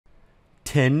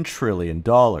$10 trillion.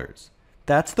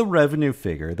 That's the revenue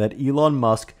figure that Elon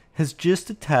Musk has just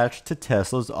attached to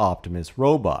Tesla's Optimus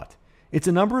robot. It's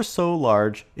a number so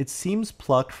large it seems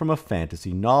plucked from a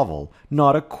fantasy novel,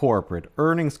 not a corporate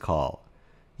earnings call.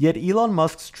 Yet Elon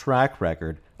Musk's track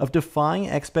record of defying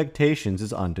expectations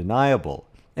is undeniable,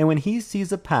 and when he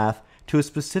sees a path to a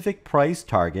specific price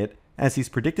target, as he's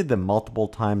predicted them multiple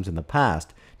times in the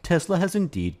past, Tesla has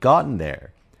indeed gotten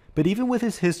there. But even with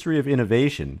his history of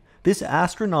innovation, this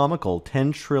astronomical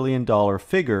 $10 trillion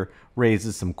figure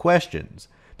raises some questions,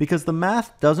 because the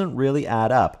math doesn't really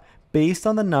add up based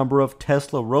on the number of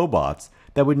Tesla robots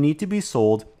that would need to be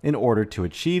sold in order to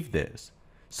achieve this.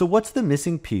 So what's the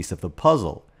missing piece of the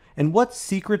puzzle? And what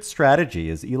secret strategy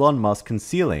is Elon Musk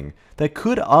concealing that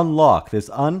could unlock this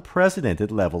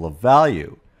unprecedented level of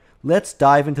value? Let's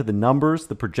dive into the numbers,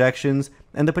 the projections,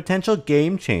 and the potential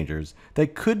game changers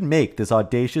that could make this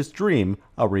audacious dream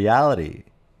a reality.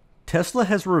 Tesla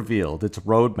has revealed its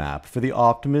roadmap for the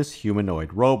Optimus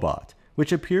humanoid robot,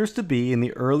 which appears to be in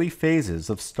the early phases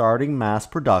of starting mass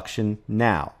production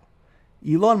now.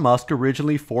 Elon Musk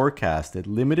originally forecasted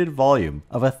limited volume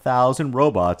of 1,000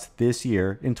 robots this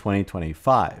year in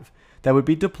 2025 that would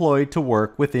be deployed to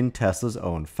work within Tesla's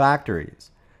own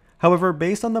factories. However,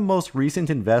 based on the most recent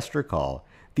investor call,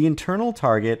 the internal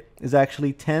target is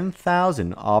actually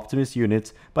 10,000 Optimus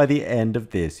units by the end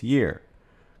of this year.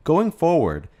 Going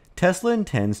forward, Tesla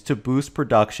intends to boost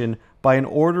production by an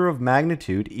order of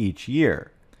magnitude each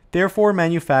year, therefore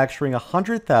manufacturing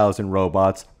 100,000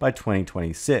 robots by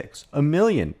 2026, a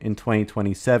million in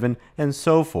 2027, and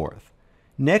so forth.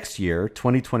 Next year,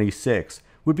 2026,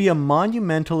 would be a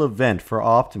monumental event for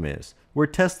Optimus, where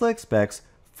Tesla expects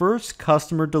first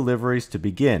customer deliveries to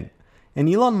begin, and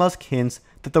Elon Musk hints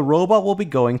that the robot will be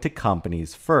going to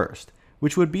companies first,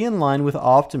 which would be in line with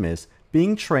Optimus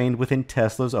being trained within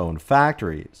Tesla's own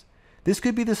factories. This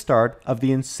could be the start of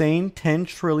the insane $10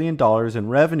 trillion in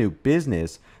revenue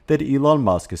business that Elon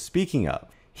Musk is speaking of.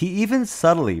 He even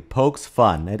subtly pokes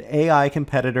fun at AI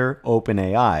competitor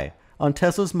OpenAI on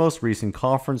Tesla's most recent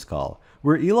conference call,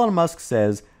 where Elon Musk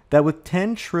says that with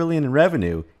 $10 trillion in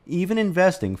revenue, even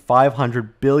investing $500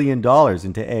 billion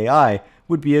into AI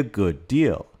would be a good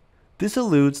deal. This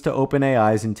alludes to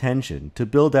OpenAI's intention to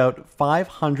build out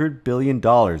 $500 billion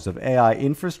of AI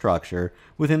infrastructure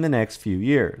within the next few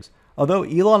years, although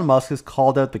Elon Musk has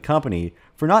called out the company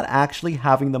for not actually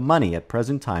having the money at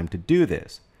present time to do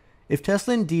this. If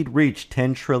Tesla indeed reached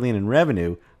 $10 trillion in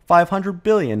revenue, $500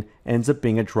 billion ends up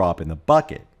being a drop in the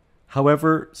bucket.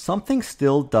 However, something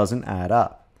still doesn't add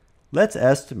up. Let's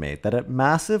estimate that at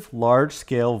massive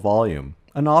large-scale volume,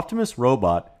 an Optimus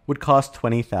robot would cost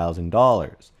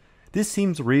 $20,000. This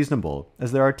seems reasonable,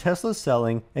 as there are Teslas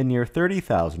selling at near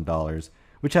 $30,000,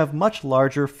 which have much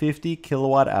larger 50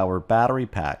 kilowatt-hour battery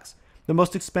packs, the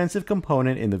most expensive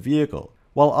component in the vehicle,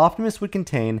 while Optimus would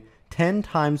contain 10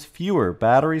 times fewer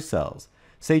battery cells,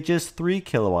 say just 3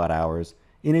 kilowatt hours,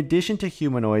 in addition to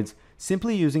humanoids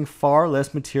simply using far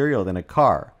less material than a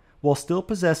car, while still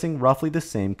possessing roughly the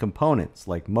same components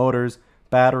like motors,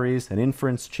 batteries, an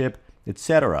inference chip,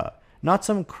 etc., not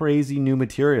some crazy new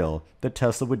material that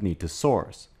Tesla would need to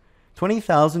source.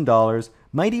 $20,000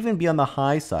 might even be on the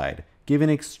high side, given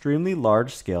extremely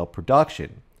large-scale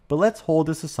production, but let's hold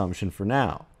this assumption for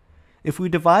now. If we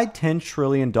divide $10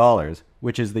 trillion,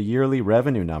 which is the yearly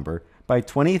revenue number, by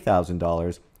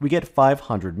 $20,000, we get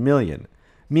 $500 million,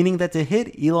 meaning that to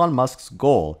hit Elon Musk's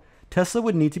goal, Tesla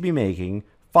would need to be making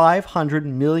 500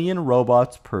 million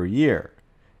robots per year.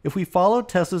 If we follow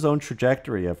Tesla's own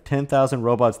trajectory of 10,000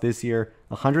 robots this year,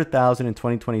 100,000 in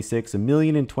 2026, a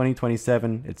million in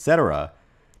 2027, etc.,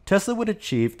 Tesla would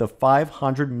achieve the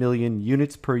 500 million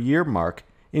units per year mark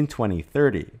in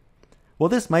 2030. While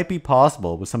this might be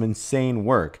possible with some insane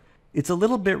work, it's a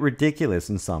little bit ridiculous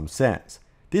in some sense.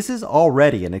 This is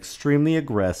already an extremely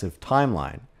aggressive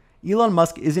timeline. Elon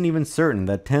Musk isn't even certain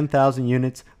that 10,000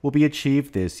 units will be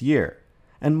achieved this year,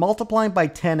 and multiplying by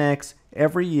 10x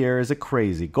every year is a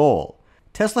crazy goal.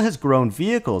 Tesla has grown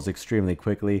vehicles extremely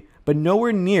quickly, but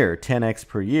nowhere near 10x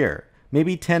per year,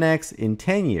 maybe 10x in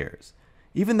 10 years.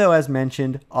 Even though, as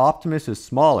mentioned, Optimus is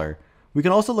smaller, we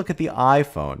can also look at the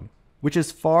iPhone, which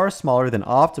is far smaller than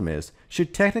Optimus,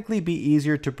 should technically be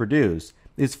easier to produce,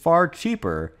 is far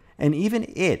cheaper, and even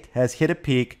it has hit a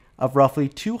peak of roughly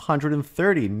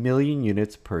 230 million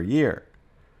units per year.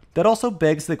 That also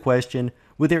begs the question,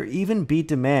 would there even be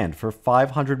demand for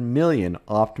 500 million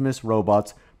Optimus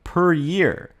robots per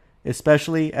year,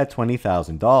 especially at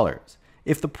 $20,000?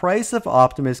 If the price of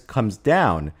Optimus comes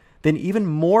down, then even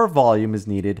more volume is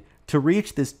needed to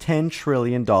reach this $10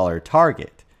 trillion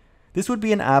target. This would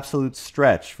be an absolute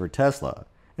stretch for Tesla,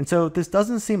 and so this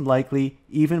doesn't seem likely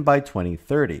even by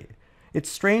 2030. It's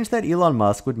strange that Elon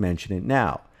Musk would mention it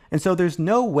now, and so there's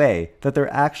no way that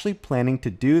they're actually planning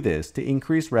to do this to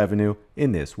increase revenue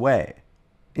in this way.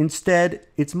 Instead,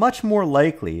 it's much more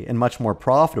likely and much more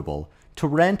profitable to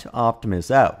rent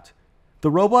Optimus out. The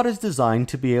robot is designed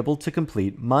to be able to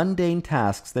complete mundane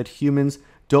tasks that humans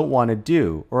don't want to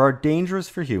do or are dangerous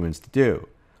for humans to do.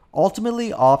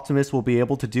 Ultimately, Optimus will be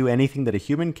able to do anything that a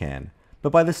human can,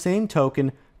 but by the same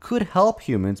token could help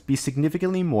humans be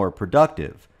significantly more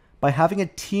productive by having a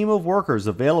team of workers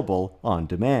available on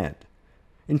demand.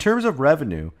 In terms of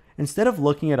revenue, instead of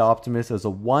looking at Optimus as a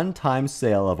one-time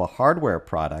sale of a hardware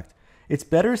product, it's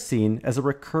better seen as a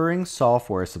recurring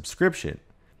software subscription.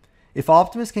 If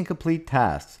Optimus can complete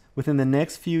tasks within the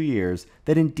next few years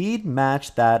that indeed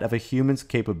match that of a human's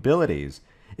capabilities,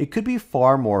 it could be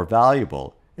far more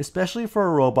valuable, especially for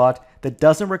a robot that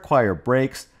doesn't require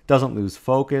breaks, doesn't lose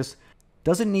focus,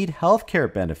 doesn't need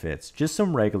healthcare benefits, just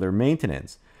some regular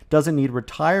maintenance, doesn't need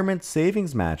retirement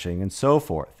savings matching, and so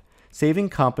forth, saving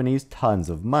companies tons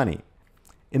of money.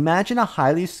 Imagine a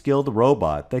highly skilled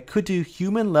robot that could do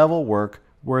human-level work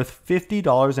worth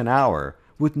 $50 an hour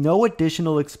with no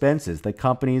additional expenses that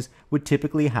companies would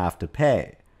typically have to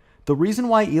pay. The reason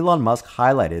why Elon Musk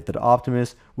highlighted that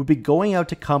Optimus would be going out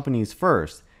to companies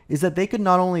first is that they could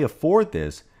not only afford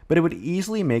this, but it would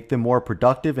easily make them more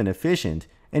productive and efficient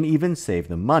and even save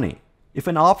them money. If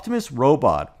an Optimus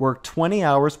robot worked 20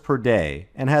 hours per day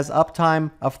and has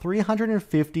uptime of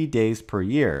 350 days per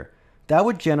year, that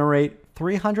would generate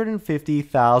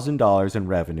 $350,000 in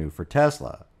revenue for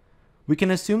Tesla. We can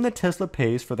assume that Tesla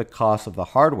pays for the cost of the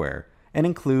hardware and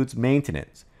includes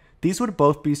maintenance. These would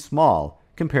both be small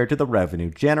compared to the revenue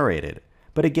generated,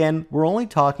 but again, we're only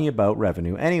talking about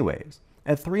revenue anyways.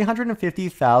 At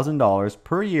 $350,000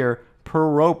 per year per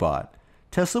robot,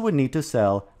 Tesla would need to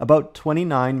sell about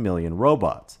 29 million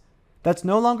robots. That's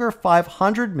no longer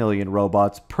 500 million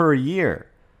robots per year.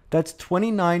 That's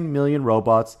 29 million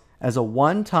robots as a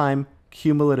one-time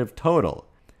cumulative total,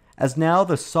 as now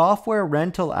the software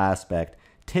rental aspect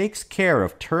takes care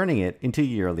of turning it into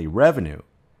yearly revenue.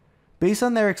 Based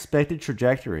on their expected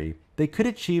trajectory, they could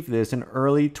achieve this in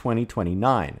early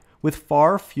 2029, with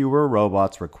far fewer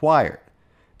robots required.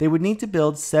 They would need to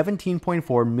build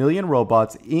 17.4 million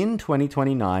robots in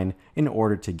 2029 in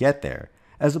order to get there,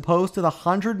 as opposed to the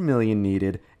 100 million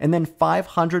needed and then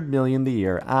 500 million the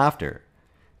year after.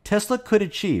 Tesla could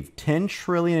achieve 10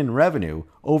 trillion in revenue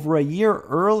over a year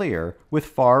earlier with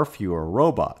far fewer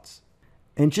robots.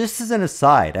 And just as an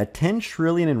aside, at 10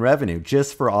 trillion in revenue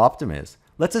just for Optimus,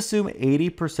 let's assume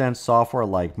 80%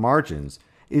 software-like margins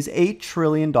is $8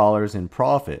 trillion in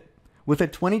profit. With a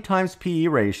 20 times PE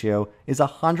ratio is a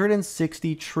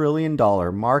 $160 trillion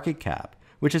market cap,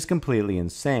 which is completely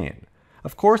insane.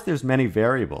 Of course, there's many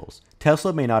variables.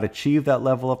 Tesla may not achieve that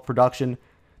level of production.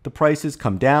 The prices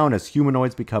come down as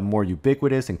humanoids become more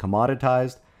ubiquitous and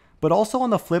commoditized. But also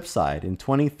on the flip side, in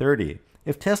 2030,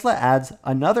 if Tesla adds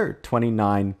another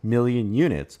 29 million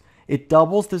units, it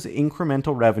doubles this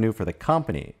incremental revenue for the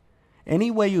company. Any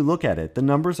way you look at it, the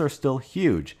numbers are still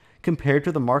huge compared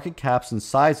to the market caps and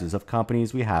sizes of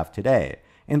companies we have today,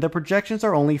 and the projections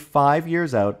are only 5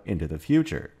 years out into the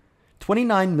future.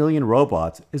 29 million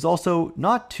robots is also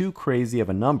not too crazy of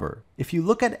a number. If you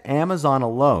look at Amazon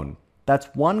alone,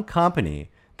 that's one company,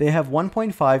 they have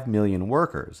 1.5 million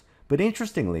workers, but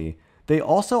interestingly, they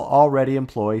also already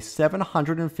employ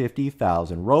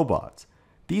 750,000 robots.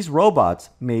 These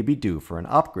robots may be due for an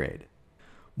upgrade.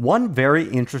 One very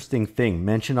interesting thing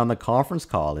mentioned on the conference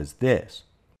call is this.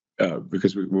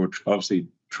 Because we will obviously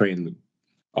train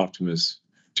Optimus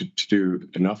to do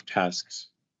enough tasks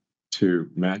to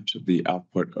match the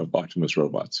output of Optimus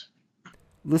robots.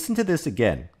 Listen to this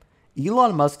again.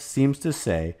 Elon Musk seems to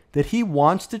say that he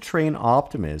wants to train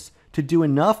Optimus to do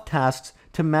enough tasks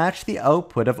to match the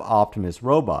output of Optimus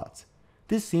robots.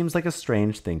 This seems like a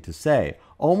strange thing to say,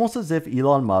 almost as if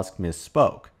Elon Musk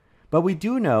misspoke. But we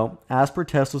do know, as per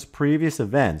Tesla's previous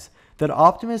events, that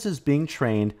Optimus is being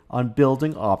trained on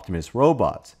building Optimus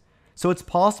robots. So it's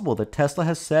possible that Tesla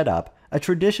has set up a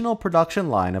traditional production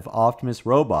line of Optimus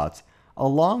robots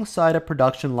alongside a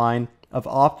production line of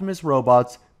Optimus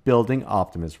robots building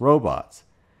Optimus robots.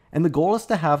 And the goal is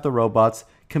to have the robots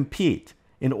compete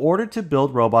in order to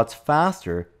build robots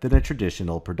faster than a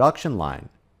traditional production line.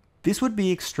 This would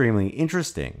be extremely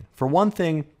interesting. For one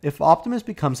thing, if Optimus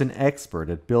becomes an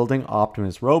expert at building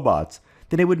Optimus robots,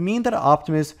 then it would mean that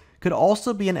Optimus could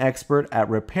also be an expert at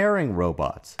repairing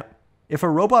robots. If a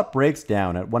robot breaks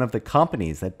down at one of the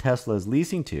companies that Tesla is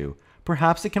leasing to,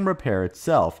 perhaps it can repair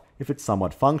itself if it's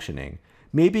somewhat functioning.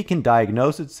 Maybe it can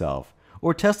diagnose itself,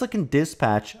 or Tesla can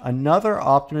dispatch another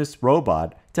Optimus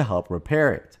robot to help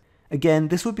repair it. Again,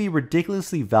 this would be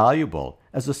ridiculously valuable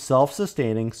as a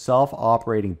self-sustaining,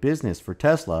 self-operating business for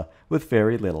Tesla with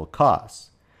very little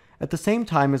costs. At the same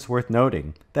time, it's worth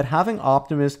noting that having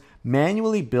Optimus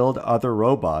manually build other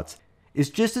robots is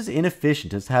just as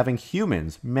inefficient as having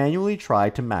humans manually try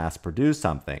to mass produce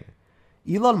something.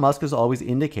 Elon Musk has always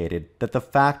indicated that the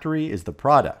factory is the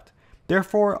product.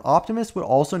 Therefore, Optimus would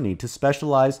also need to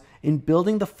specialize in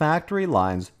building the factory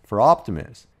lines for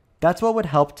Optimus. That's what would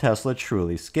help Tesla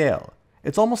truly scale.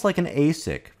 It's almost like an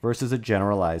ASIC versus a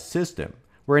generalized system,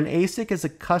 where an ASIC is a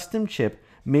custom chip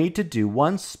made to do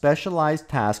one specialized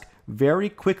task very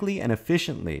quickly and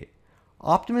efficiently.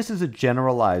 Optimus is a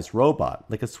generalized robot,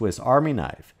 like a Swiss Army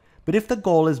knife. But if the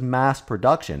goal is mass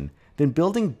production, then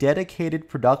building dedicated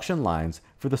production lines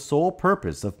for the sole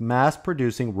purpose of mass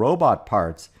producing robot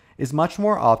parts is much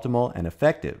more optimal and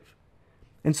effective.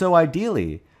 And so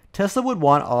ideally, Tesla would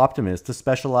want Optimus to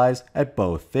specialize at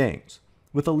both things.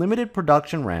 With a limited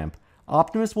production ramp,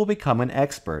 Optimus will become an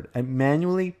expert at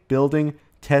manually building,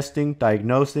 testing,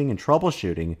 diagnosing, and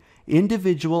troubleshooting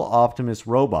individual Optimus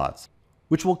robots,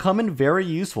 which will come in very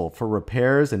useful for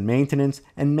repairs and maintenance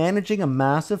and managing a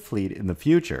massive fleet in the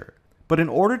future. But in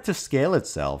order to scale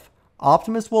itself,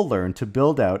 Optimus will learn to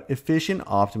build out efficient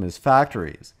Optimus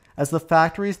factories, as the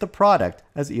factory is the product,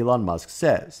 as Elon Musk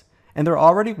says, and they're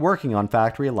already working on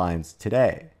factory lines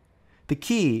today. The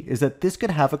key is that this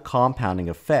could have a compounding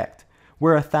effect,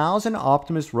 where 1,000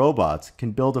 Optimus robots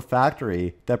can build a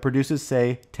factory that produces,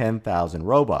 say, 10,000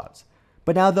 robots.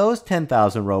 But now those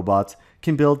 10,000 robots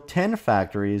can build 10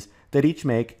 factories that each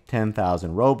make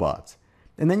 10,000 robots.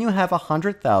 And then you have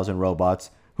 100,000 robots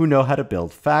who know how to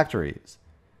build factories.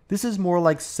 This is more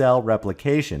like cell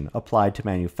replication applied to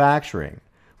manufacturing,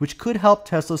 which could help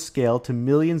Tesla scale to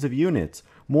millions of units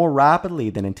more rapidly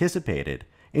than anticipated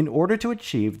in order to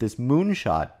achieve this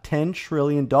moonshot $10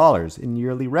 trillion in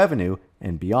yearly revenue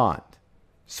and beyond.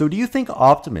 So do you think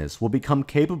Optimus will become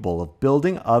capable of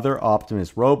building other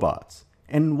Optimus robots?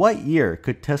 And in what year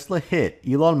could Tesla hit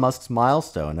Elon Musk's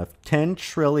milestone of $10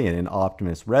 trillion in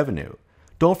Optimus revenue?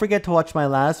 Don't forget to watch my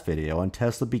last video on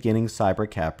Tesla beginning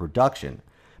Cybercab production.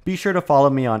 Be sure to follow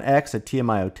me on X at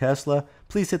TMIOTesla.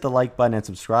 Please hit the like button and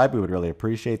subscribe. We would really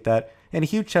appreciate that. And a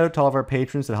huge shout out to all of our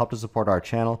patrons that help to support our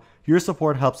channel. Your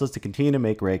support helps us to continue to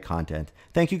make great content.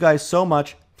 Thank you guys so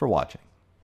much for watching.